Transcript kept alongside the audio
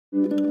Hey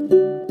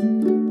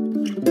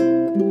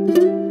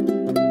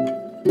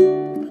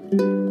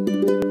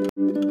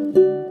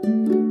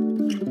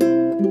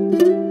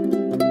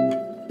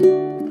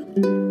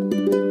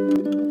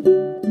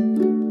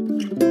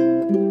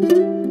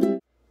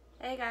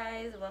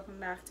guys, welcome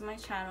back to my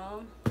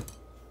channel.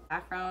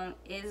 Background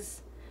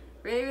is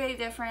really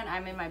different.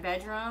 I'm in my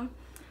bedroom.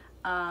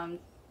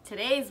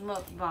 Today's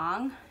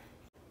mukbang,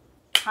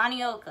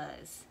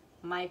 Taniokas,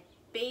 my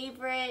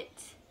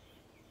favorite.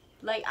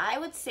 Like, I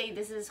would say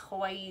this is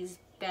Hawaii's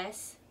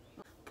best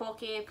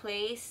poke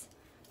place,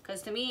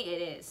 because to me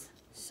it is.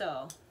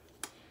 So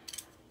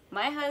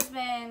my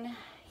husband,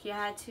 he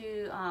had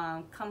to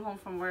come home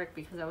from work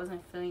because I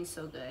wasn't feeling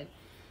so good,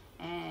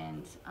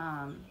 and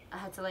I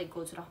had to like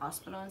go to the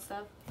hospital and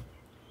stuff.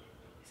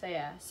 So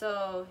yeah,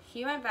 so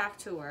he went back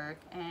to work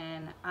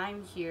and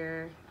I'm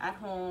here at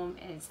home,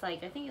 and it's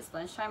like, I think it's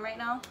lunchtime right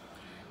now.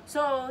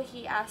 So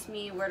he asked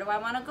me, where do I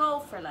want to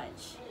go for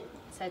lunch?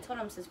 So I told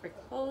him, since we're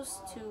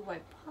close to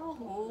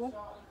Waipahu.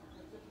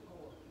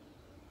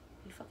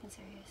 You fucking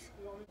serious?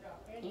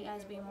 Can you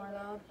guys be more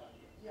loud?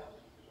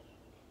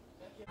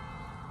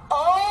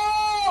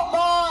 Oh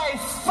my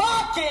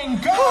fucking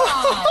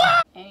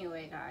god!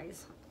 Anyway,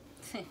 guys,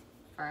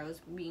 I was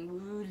being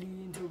rudely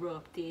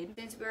interrupted.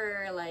 Since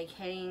we're like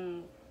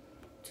heading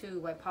to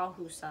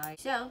Waipahu side,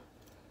 so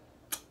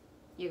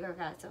you girl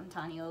got some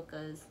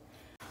Taniokas.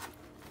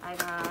 I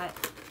got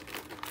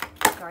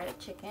garlic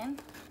chicken,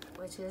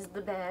 which is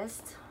the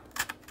best.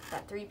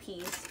 That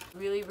 3-piece,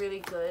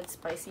 really good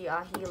spicy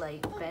ahi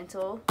like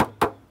bento.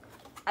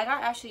 I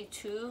got actually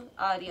 2.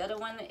 The other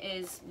one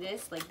is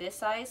this, like this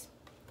size,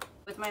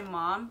 with my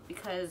mom,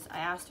 because I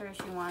asked her if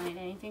she wanted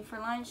anything for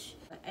lunch.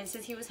 And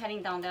since he was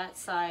heading down that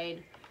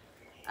side,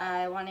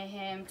 I wanted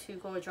him to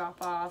go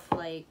drop off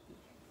like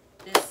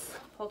this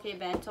poke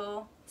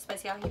bento,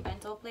 spicy ahi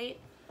bento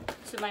plate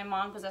to my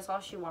mom, because that's all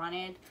she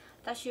wanted.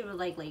 I thought she would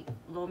like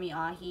lomi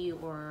ahi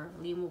or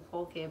limu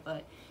poke,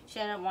 but she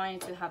ended up wanting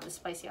to have the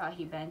spicy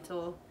ahi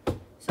bento.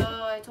 So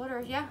I told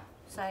her, yeah.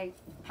 So I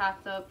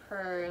packed up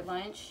her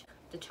lunch,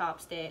 the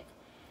chopstick,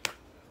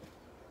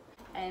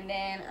 and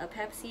then a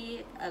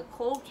Pepsi, a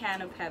cold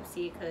can of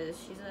Pepsi, because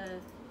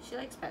she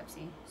likes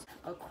Pepsi.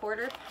 A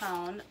 1/4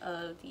 pound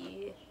of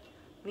the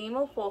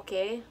limu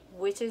poke,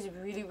 which is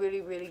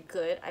really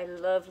good. I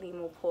love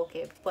limu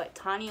poke, but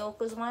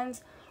Tanioka's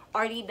ones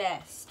are the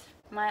best.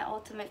 My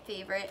ultimate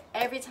favorite.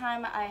 Every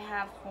time I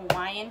have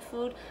Hawaiian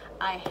food,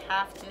 I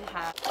have to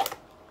have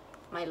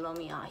my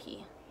lomi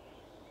ahi.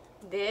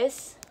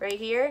 This right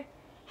here,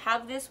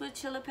 have this with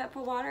chili pepper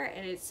water,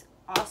 and it's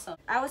awesome.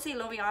 I would say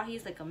lomi ahi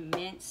is like a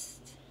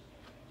minced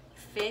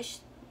fish,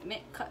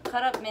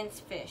 cut up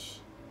minced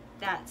fish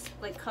that's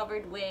like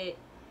covered with,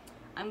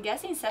 I'm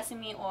guessing,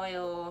 sesame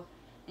oil,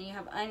 and you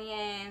have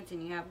onions,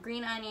 and you have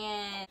green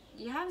onion.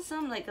 You have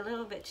some like a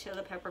little bit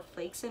chili pepper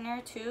flakes in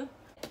there too.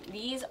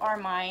 These are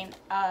mine.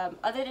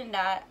 Other than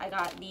that, I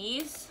got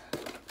these,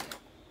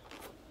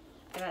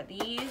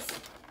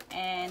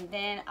 and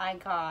then I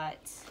got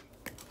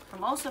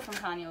also from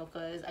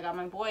Taniokas, I got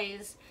my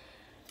boys.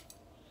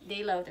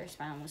 They love their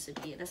spam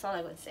musubi. That's all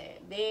I would say.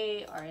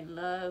 They are in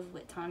love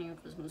with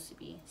Taniokas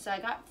musubi. So I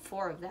got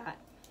 4 of that.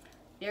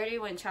 They already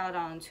went chow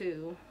down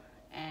 2,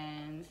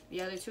 and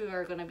the other 2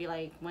 are gonna be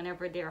like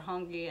whenever they're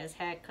hungry as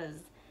heck,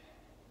 because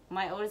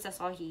my oldest, that's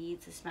all he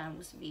eats is spam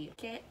musubi.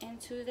 Get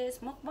into this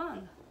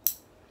mukbang.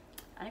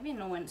 I don't even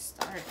know when to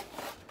start.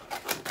 I'm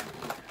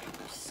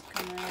just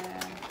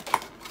gonna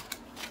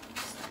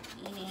start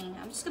eating.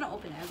 I'm just gonna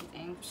open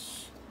everything.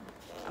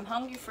 I'm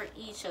hungry for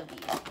each of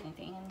these.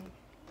 Anything.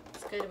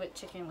 It's good with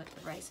chicken with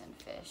the rice and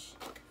fish,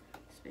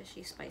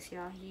 especially spicy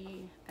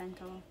ahi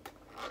bento.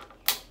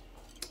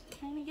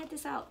 Let me get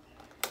this out.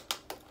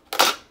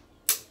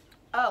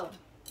 Oh,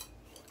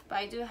 but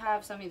I do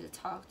have something to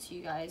talk to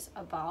you guys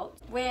about.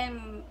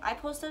 When I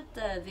posted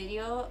the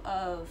video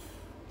of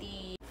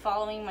the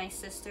following my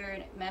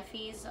sister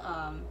Mephi's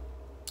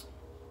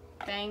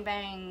bang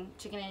bang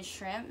chicken and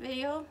shrimp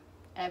video,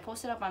 and I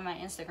posted up on my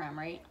Instagram,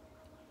 right?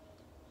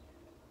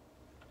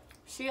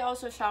 She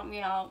also shouted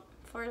me out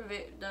for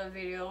the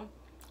video,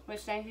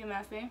 which thank you,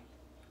 Mephi.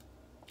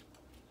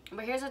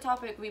 But here's a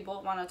topic we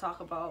both want to talk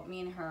about,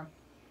 me and her.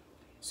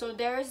 So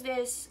there's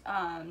this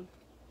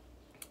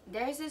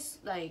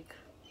like,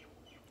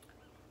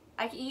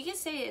 you can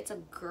say it's a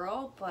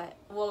girl, but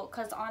well,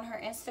 cause on her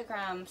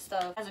Instagram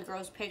stuff has a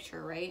girl's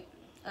picture, right?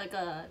 Like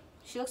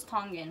she looks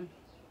Tongan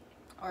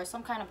or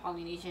some kind of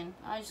Polynesian.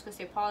 I'm just gonna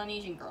say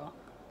Polynesian girl.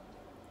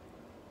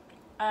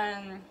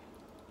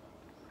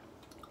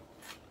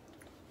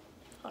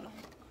 Hold on.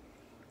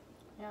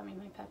 Yeah, I mean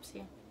my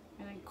Pepsi.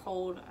 Really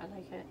cold. I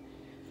like it.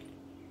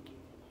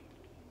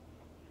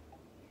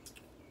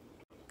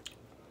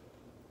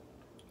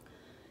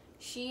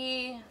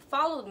 She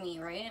followed me,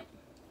 right?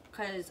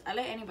 Because I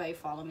let anybody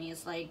follow me.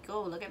 It's like,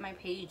 go look at my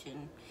page,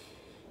 and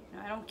you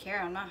know, I don't care.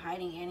 I'm not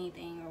hiding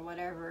anything or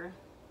whatever.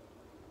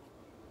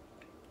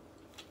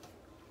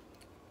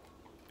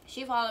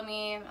 She followed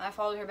me. I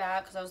followed her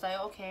back because I was like,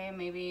 okay,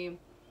 maybe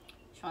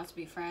she wants to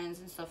be friends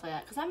and stuff like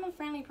that. Because I'm a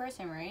friendly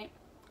person, right?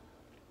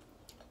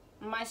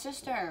 My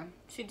sister,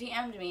 she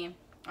DM'd me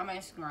on my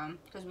Instagram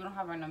because we don't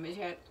have our numbers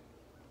yet.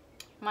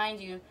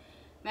 Mind you,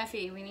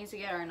 Mephi, we need to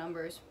get our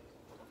numbers.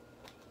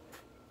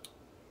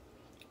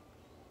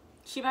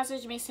 She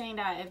messaged me saying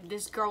that if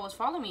this girl was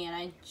following me, and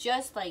I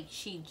just like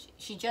she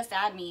just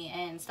added me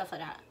and stuff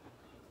like that.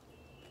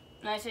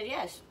 And I said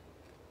yes.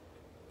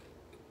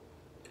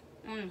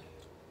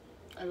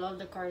 I love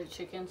the garlic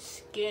chicken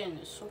skin.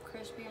 It's so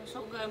crispy and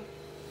so good.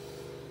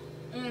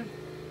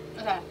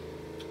 Okay,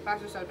 back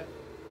to the subject.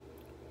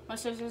 My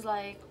sister's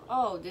like,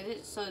 oh,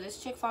 so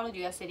this chick followed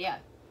you? I said yeah.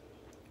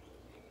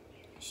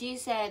 She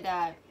said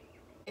that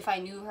if I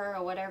knew her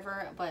or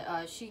whatever,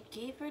 but she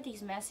gave her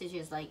these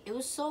messages, like it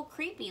was so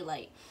creepy,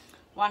 like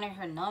wanting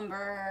her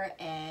number,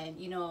 and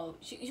you know,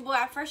 well,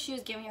 at first she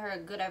was giving her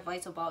good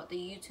advice about the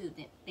YouTube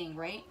thing,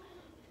 right?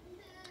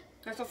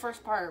 That's the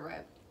first part,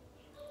 right?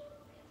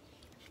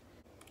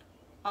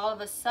 All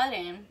of a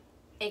sudden,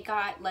 it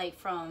got like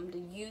from the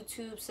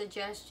YouTube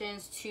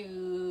suggestions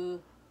to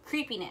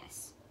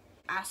creepiness,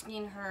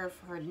 asking her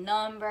for her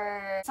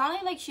number,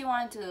 sounding like she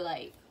wanted to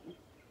like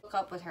hook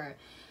up with her.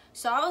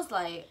 So I was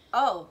like,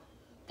 oh,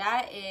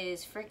 that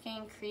is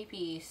freaking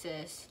creepy,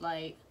 sis.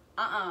 Like,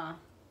 I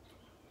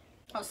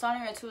was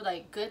telling her too,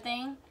 like, good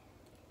thing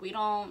we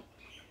don't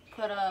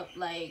put up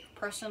like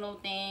personal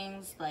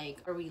things like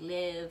where we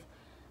live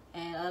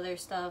and other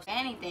stuff,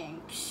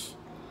 anything.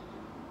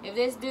 If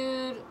this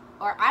dude,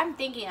 or I'm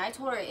thinking, I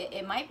told her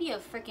it might be a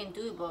freaking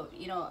dude, but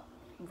you know,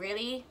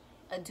 really,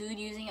 a dude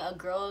using a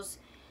girl's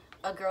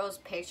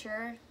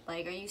picture?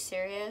 Like, are you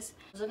serious?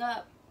 I was looking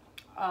up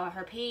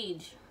her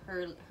page,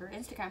 her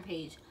Instagram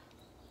page.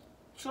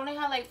 She only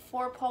had like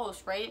 4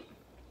 posts, right?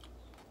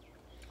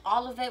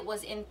 All of it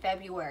was in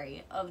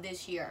February of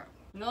this year.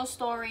 No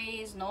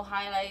stories, no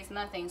highlights,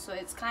 nothing. So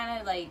it's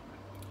kind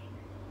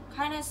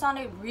of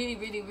sounded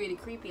really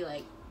creepy.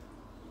 Like,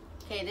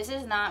 okay, this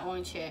is not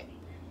one chick.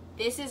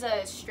 This is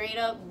a straight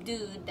up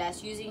dude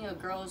that's using a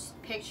girl's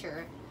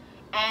picture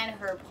and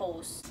her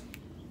post.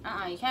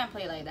 You can't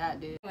play like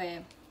that, dude.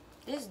 Anyway,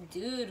 this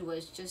dude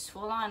was just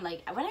full on,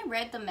 like, when I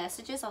read the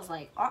messages, I was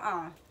like,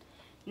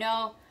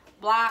 no,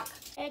 block,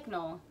 heck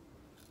no.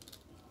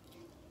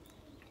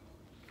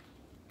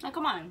 Like,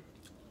 come on.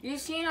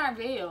 You've seen our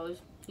videos.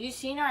 You've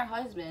seen our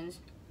husbands.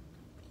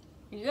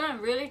 You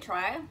gonna really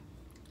try?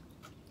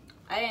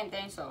 I didn't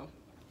think so.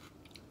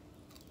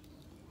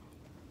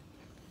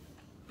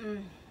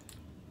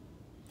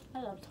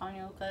 I love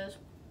Taniokas.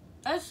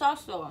 It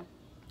sucks though.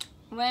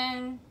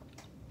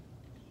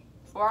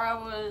 Before I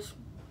was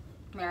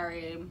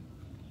married,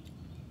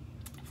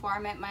 before I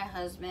met my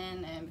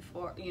husband, and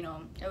before, you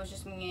know, it was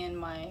just me and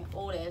my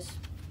oldest,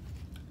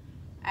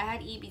 I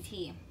had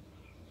EBT.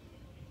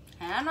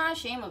 And I'm not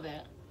ashamed of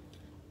it.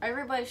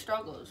 Everybody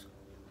struggles.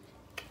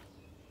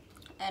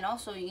 And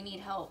also, you need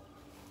help.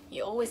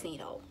 You always need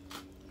help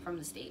from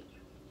the state.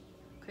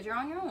 Because you're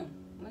on your own.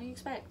 What do you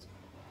expect?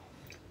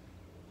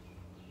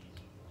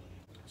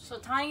 So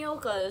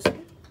Taniokas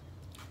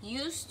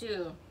used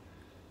to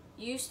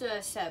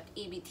accept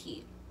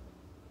EBT.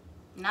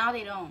 Now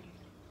they don't.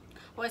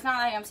 Well, it's not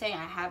like I'm saying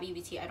I have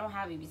EBT. I don't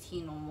have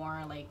EBT no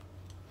more. Like,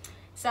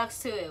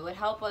 sucks too. It would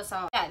help us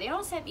out. Yeah, they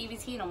don't accept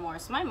EBT no more.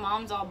 So my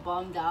mom's all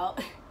bummed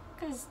out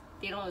because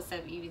they don't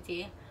accept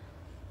EBT.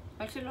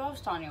 But she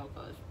loves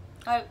Taniokas.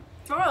 Like,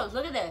 girls,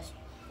 look at this.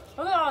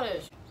 Look at all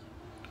this.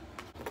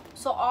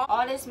 So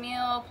all this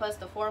meal plus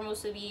the 4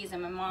 musubis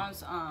and my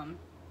mom's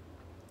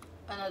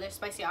another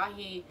spicy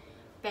ahi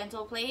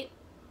bento plate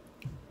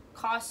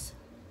costs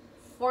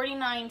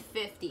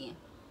 $49.50.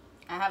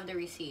 I have the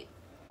receipt.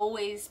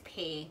 Always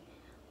pay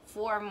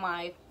for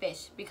my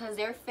fish because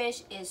their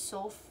fish is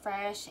so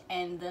fresh,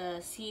 and the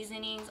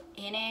seasonings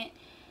in it,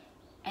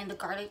 and the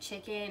garlic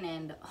chicken,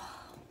 and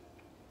oh,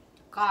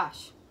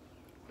 gosh,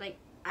 like,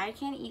 I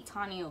can eat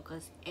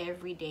Taniokas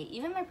every day,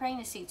 even my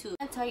pregnancy too.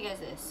 I'll tell you guys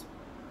this.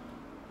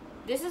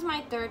 This is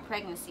my 3rd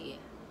pregnancy.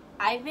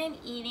 I've been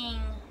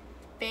eating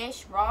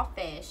fish, raw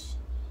fish,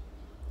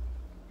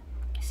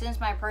 since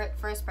my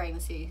first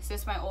pregnancy,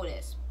 since my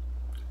oldest.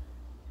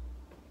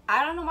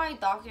 I don't know why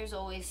doctors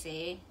always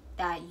say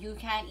that you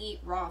can't eat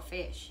raw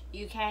fish.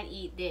 You can't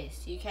eat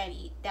this. You can't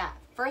eat that.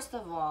 First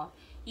of all,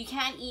 you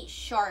can't eat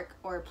shark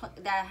or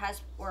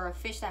a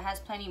fish that has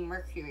plenty of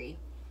mercury.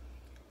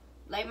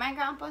 Like my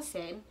grandpa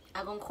said,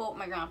 I'm gonna quote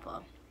my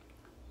grandpa.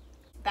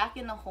 Back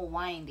in the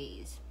Hawaiian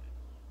days,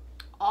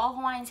 all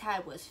Hawaiians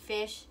had was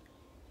fish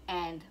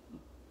and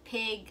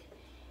pig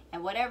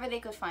and whatever they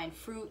could find,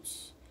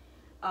 fruits,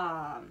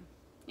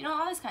 you know,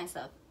 all this kind of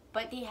stuff.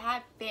 But they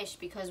had fish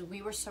because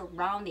we were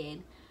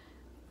surrounded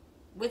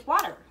with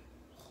water.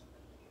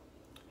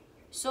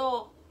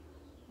 So,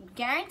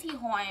 guarantee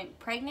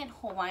pregnant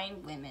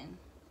Hawaiian women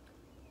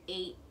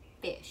ate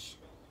fish.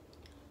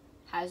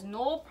 Has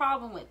no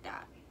problem with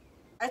that.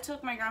 I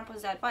took my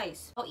grandpa's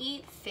advice. I'll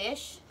eat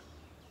fish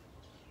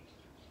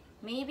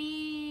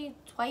maybe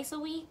twice a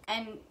week.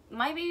 And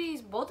my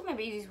babies, both of my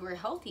babies were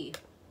healthy.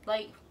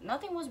 Like,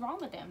 nothing was wrong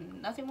with them.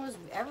 Nothing was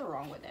ever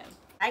wrong with them.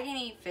 I can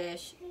eat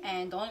fish,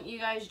 and don't you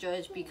guys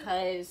judge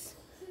because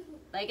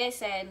Like I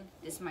said,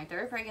 this is my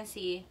 3rd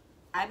pregnancy.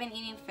 I've been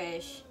eating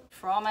fish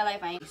for all my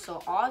life.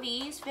 So all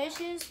these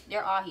fishes,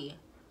 they're ahi.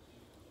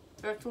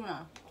 They're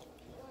tuna.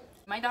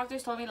 My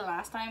doctors told me the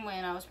last time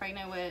when I was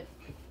pregnant with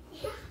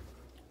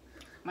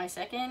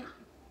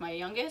my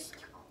youngest,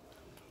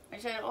 I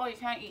said, oh, you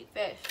can't eat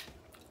fish.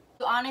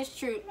 The honest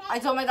truth, I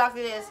told my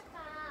doctor this.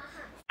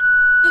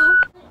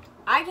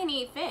 I can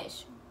eat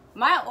fish.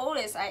 My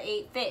oldest, I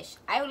ate fish.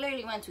 I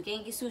literally went to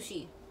Genki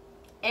Sushi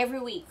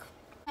every week.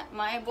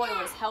 My boy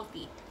was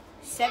healthy.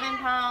 7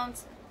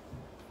 pounds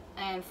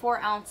and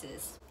 4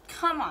 ounces.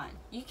 Come on.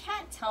 You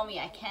can't tell me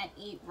I can't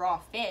eat raw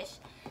fish.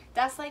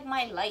 That's like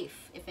my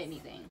life, if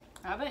anything.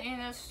 I've been eating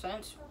this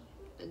since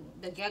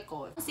the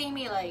get-go. See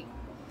me like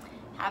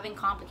having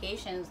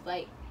complications.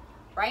 Like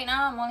right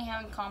now I'm only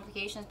having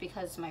complications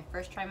because it's my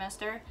 1st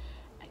trimester.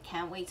 I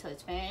can't wait till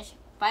it's finished.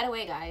 By the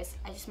way, guys,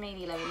 I just made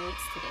 11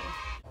 weeks today.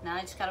 Now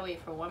I just gotta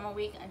wait for 1 more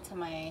week until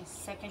my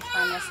 2nd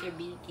trimester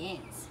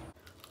begins.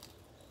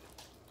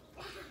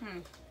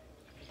 I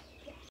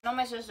know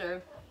my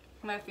sister,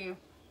 Matthew,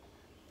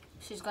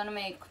 she's gonna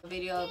make a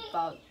video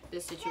about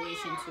this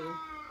situation too.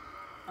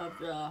 Of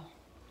the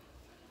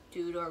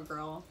dude or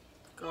girl,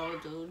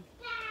 dude.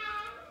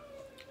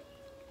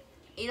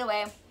 Either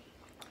way,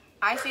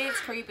 I say it's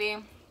creepy.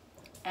 And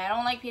I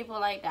don't like people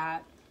like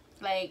that.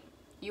 Like,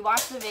 you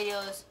watch the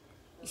videos,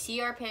 you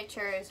see our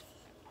pictures,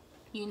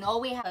 you know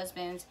we have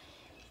husbands,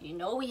 you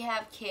know we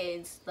have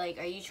kids. Like,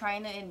 are you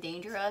trying to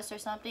endanger us or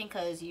something?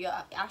 Because you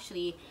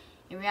actually,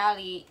 in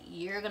reality,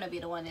 you're gonna be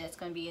the one that's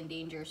gonna be in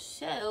danger.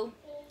 So,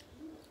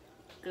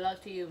 good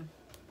luck to you.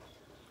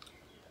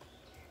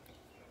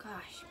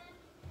 Gosh,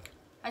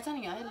 I tell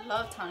you, I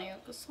love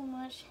Taniokas so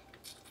much.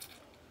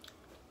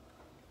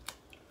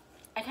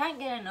 I can't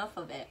get enough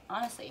of it,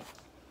 honestly.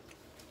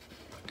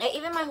 Like,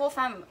 even my whole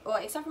family, well,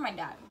 except for my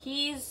dad,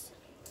 he's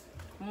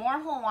more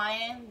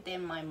Hawaiian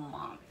than my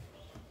mom,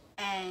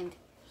 and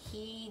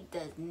he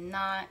does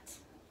not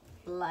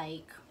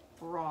like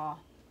raw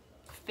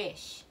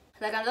fish.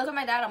 Like, I look at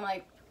my dad, I'm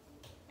like,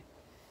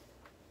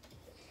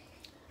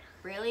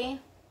 really?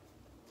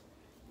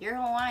 You're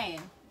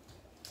Hawaiian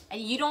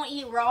and you don't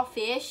eat raw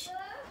fish?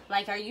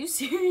 Like, are you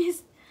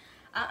serious?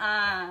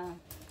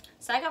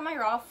 So I got my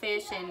raw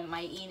fish and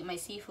my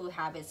seafood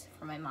habits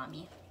from my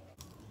mommy.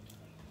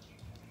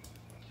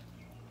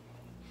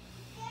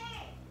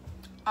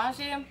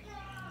 Honestly,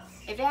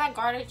 if they had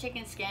garlic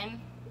chicken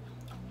skin,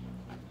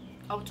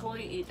 I would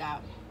totally eat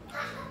that.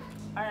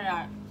 Other than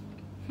that,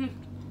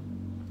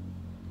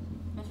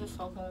 this is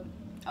so good.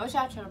 I wish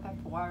I had chili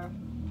pepper water.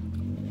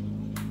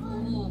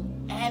 Ooh,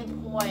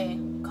 and poi.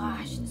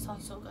 Gosh, this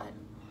sounds so good.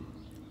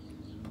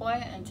 Poi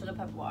and chili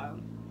pepper water.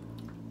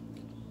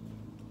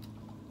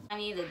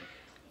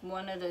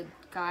 One of the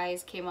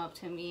guys came up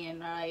to me and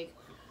like,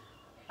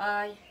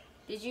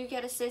 did you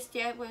get a cyst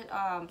yet with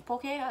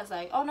poke? I was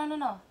like, oh,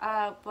 no.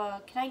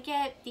 But can I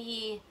get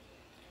the,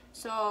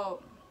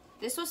 so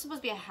this was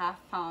supposed to be a ½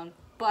 pound,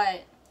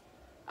 but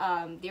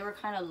they were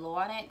kind of low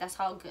on it. That's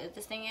how good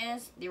this thing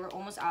is. They were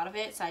almost out of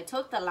it, so I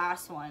took the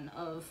last one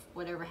of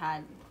whatever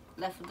had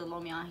left with the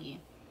lomiahi.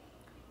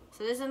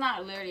 So this is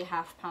not literally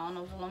 ½ pound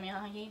of the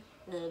lomiahi.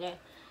 The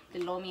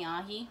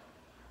lomiahi.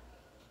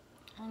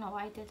 I don't know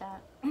why I did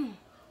that.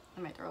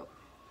 In my throat.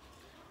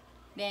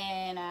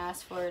 Then I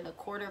asked for the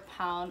 ½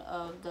 pound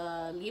of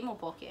the limo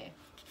poke.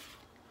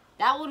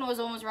 That one was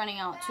almost running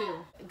out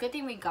too. Good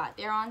thing we got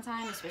there on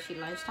time, especially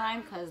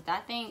lunchtime, because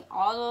that thing,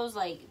 all those,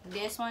 like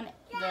this one,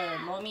 the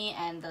lomi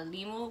and the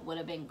limu would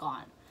have been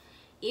gone.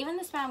 Even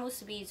the spam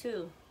musubi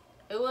too.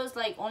 It was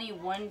like only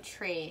one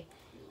tray,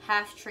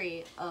 half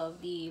tray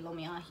of the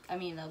lomiahi. I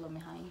mean the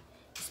lomiahi,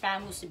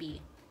 spam musubi.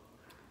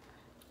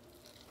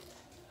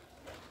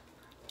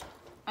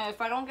 And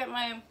if I don't get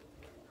my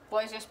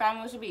boys their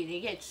spam musubi, they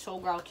get so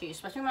grouchy,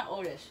 especially my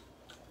oldest.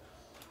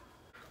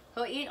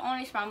 He'll eat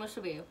only spam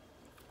musubi,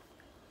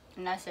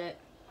 and that's it.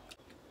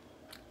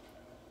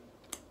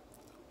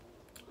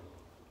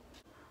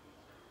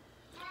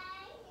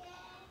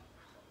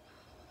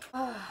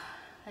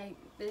 Like,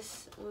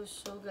 this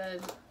was so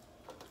good.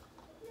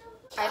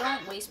 I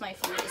don't waste my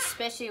food,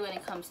 especially when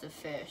it comes to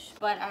fish,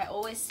 but I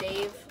always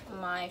save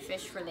my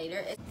fish for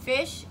later.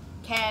 Fish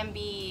can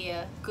be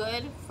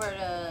good for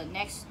the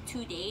next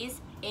 2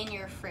 days in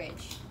your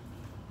fridge.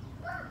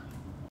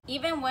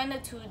 Even when the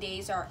 2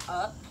 days are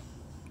up,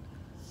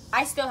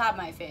 I still have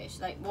my fish.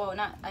 Like, well,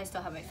 not I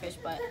still have my fish,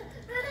 but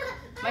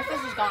my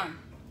fish is gone.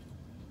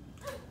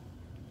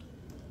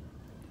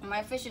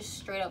 My fish is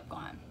straight up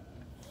gone.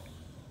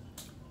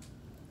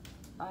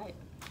 Alright.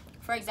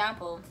 For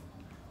example,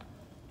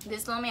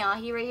 this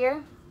lomiahi right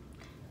here,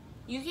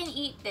 you can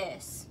eat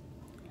this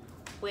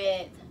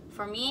with,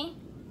 for me,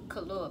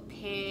 kalua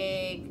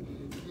pig,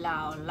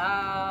 lau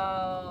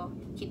lau.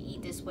 You can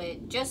eat this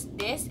with just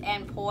this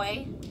and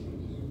poi,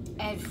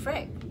 and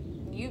frick,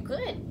 you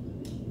good.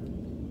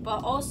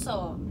 But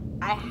also,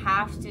 I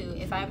have to,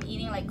 if I'm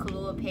eating like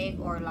kalua pig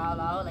or lau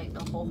lau, like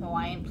the whole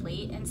Hawaiian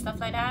plate and stuff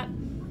like that,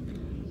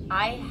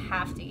 I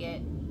have to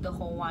get the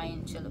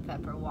Hawaiian chili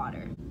pepper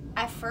water.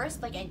 At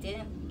first, like, I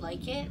didn't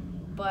like it,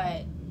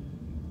 but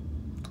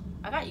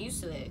I got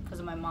used to it because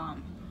of my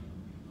mom.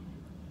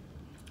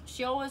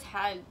 She always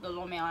had the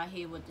lo mein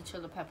ahi with the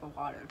chili pepper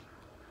water.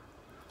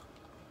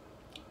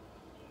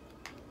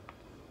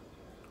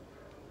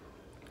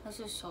 This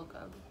is so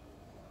good.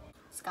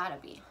 It's gotta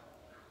be.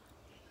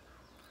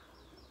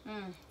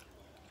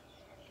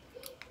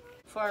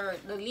 For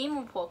the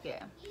limu poke,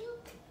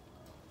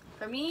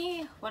 for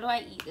me, what do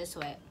I eat this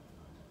with?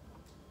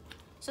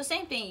 So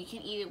same thing, you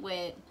can eat it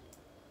with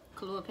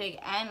Kalua pig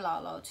and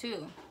lalo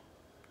too.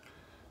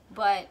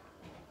 But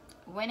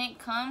when it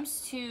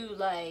comes to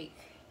like,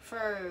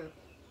 for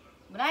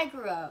when I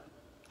grew up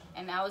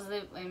and I was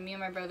when me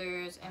and my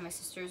brothers and my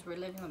sisters were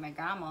living with my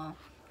grandma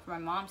from my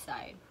mom's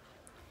side,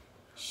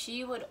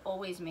 she would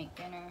always make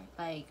dinner.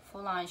 Like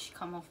full on, she'd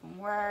come home from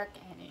work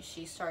and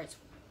she starts,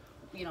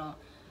 you know,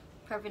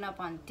 prepping up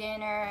on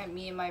dinner, and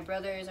me and my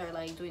brothers are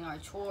like doing our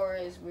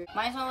chores.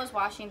 My son was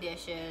washing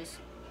dishes,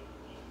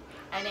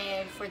 and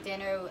then for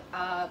dinner,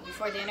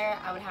 before dinner,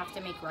 I would have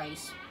to make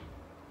rice.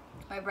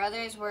 My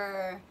brothers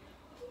were,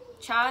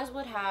 Chaz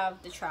would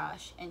have the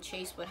trash, and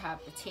Chase would have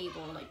the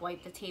table, like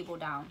wipe the table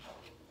down.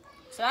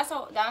 So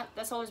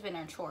that's always been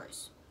our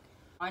chores.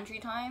 Laundry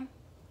time,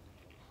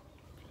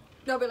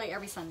 they'll be like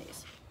every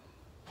Sundays.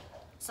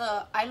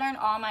 So I learned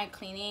all my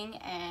cleaning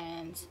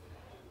and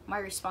my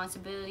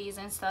responsibilities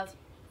and stuff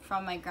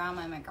from my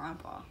grandma and my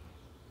grandpa.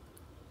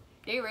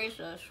 They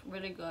raised us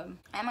really good.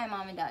 And my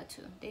mom and dad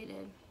too, they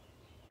did.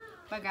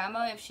 My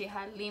grandma, if she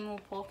had limu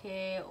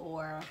poke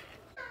or,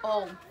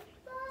 oh,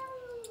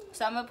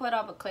 so I'm gonna put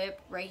up a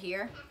clip right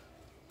here,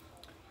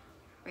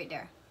 right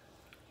there.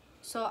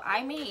 So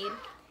I made,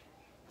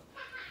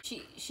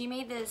 she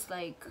made this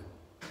like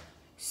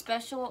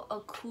special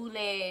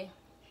akule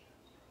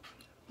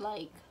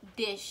like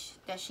dish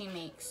that she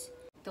makes.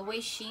 The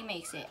way she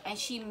makes it, and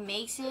she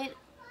makes it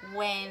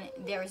when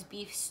there's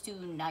beef stew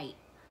night.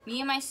 Me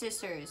and my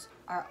sisters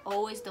are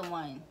always the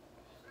one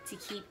to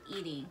keep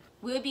eating.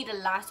 We would be the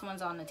last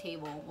ones on the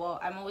table. Well,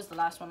 I'm always the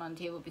last one on the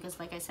table because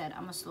like I said,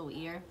 I'm a slow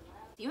eater.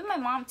 Even my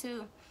mom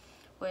too.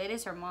 Well, it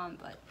is her mom,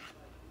 but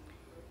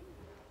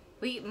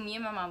me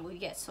and my mom, we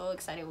get so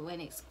excited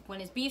when it's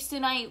beef stew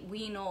night.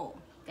 We know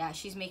that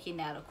she's making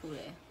that akule.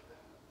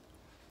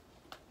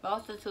 But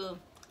also too,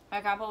 my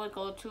grandpa would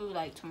go to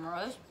like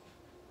Tamura's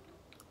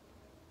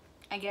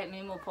and get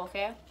limu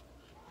poke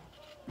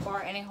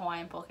or any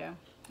Hawaiian poke,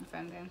 if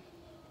anything.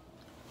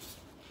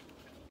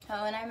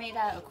 So when I made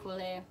that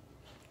akule,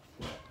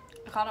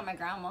 I called up my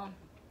grandma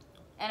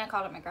and I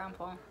called up my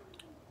grandpa.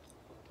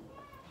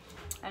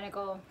 And I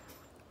go,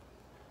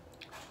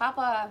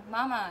 Papa,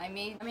 Mama, I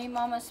made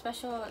Mama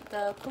special,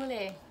 the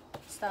akule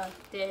stuff,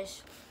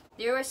 dish.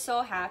 They were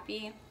so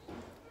happy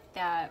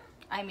that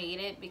I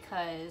made it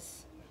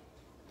because,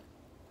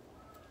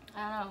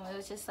 I don't know, it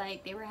was just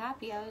like, they were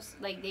happy. I was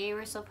like, they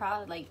were so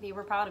proud, like they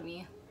were proud of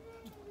me.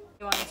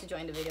 They wanted to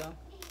join the video.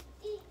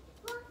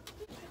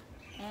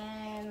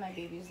 And my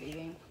baby's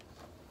leaving.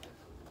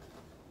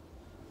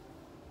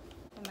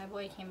 And my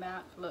boy came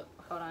back. Look,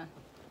 hold on.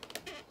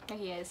 There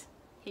he is.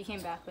 He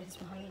came back with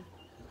his mommy.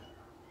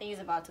 I think he's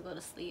about to go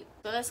to sleep.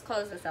 So let's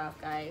close this off,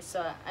 guys.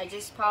 So I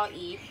just probably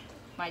eat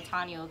my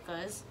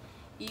Taniokas.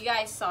 You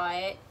guys saw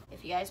it.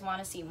 If you guys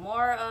want to see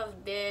more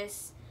of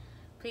this,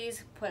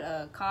 please put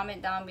a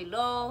comment down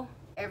below.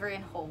 Ever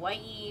in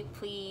Hawaii,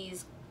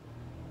 please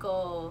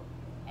go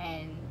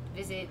and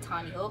visit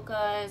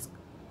Taniokas.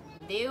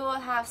 They will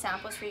have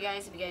samples for you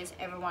guys if you guys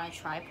ever want to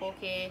try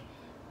poke.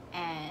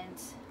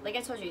 And like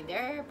I told you,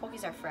 their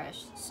pokes are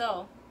fresh.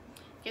 So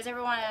if you guys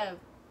ever want to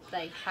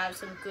like have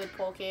some good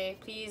poke,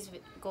 please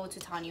go to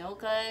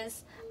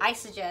Taniokas. I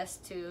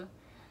suggest to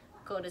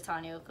go to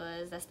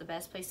Taniokas. That's the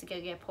best place to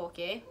get poke.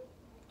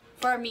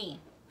 For me,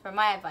 for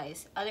my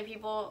advice. Other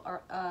people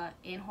are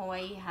in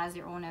Hawaii has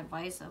their own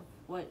advice of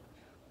what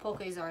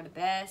pokes are the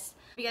best.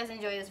 If you guys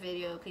enjoyed this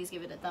video, please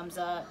give it a thumbs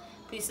up.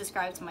 Please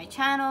subscribe to my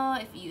channel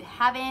if you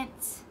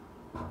haven't.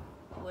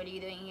 What are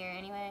you doing here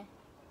anyway?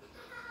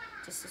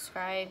 Just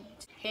subscribe.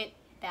 Hit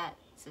that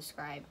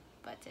subscribe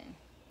button.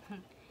 You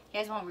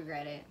guys won't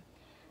regret it.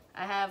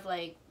 I have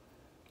like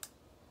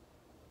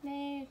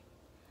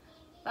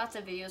lots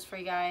of videos for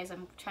you guys.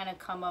 I'm trying to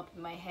come up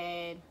in my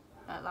head.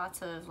 Got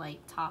lots of like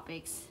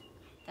topics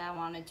that I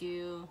want to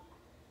do.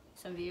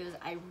 Some videos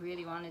I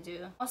really want to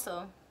do.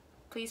 Also,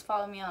 please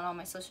follow me on all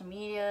my social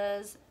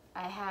medias.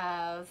 I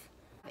have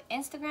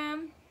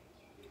Instagram,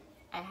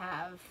 I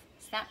have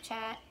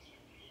Snapchat,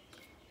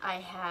 I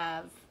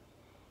have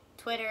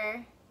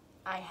Twitter,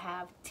 I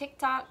have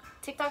TikTok.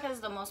 TikTok is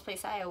the most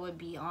place I would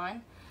be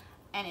on,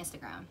 and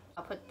Instagram.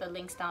 I'll put the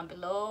links down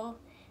below.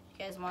 If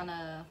you guys want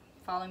to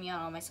follow me on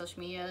all my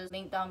social medias,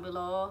 link down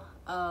below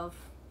of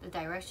the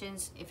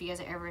directions if you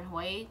guys are ever in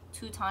Hawaii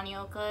to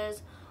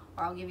Taniokas,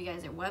 or I'll give you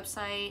guys their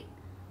website.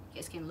 You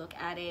guys can look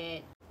at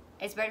it.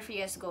 It's better for you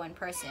guys to go in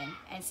person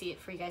and see it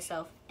for you guys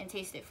self and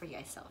taste it for you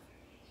guys self.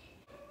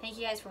 Thank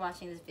you guys for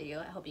watching this video.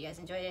 I hope you guys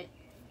enjoyed it.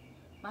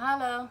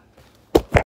 Mahalo!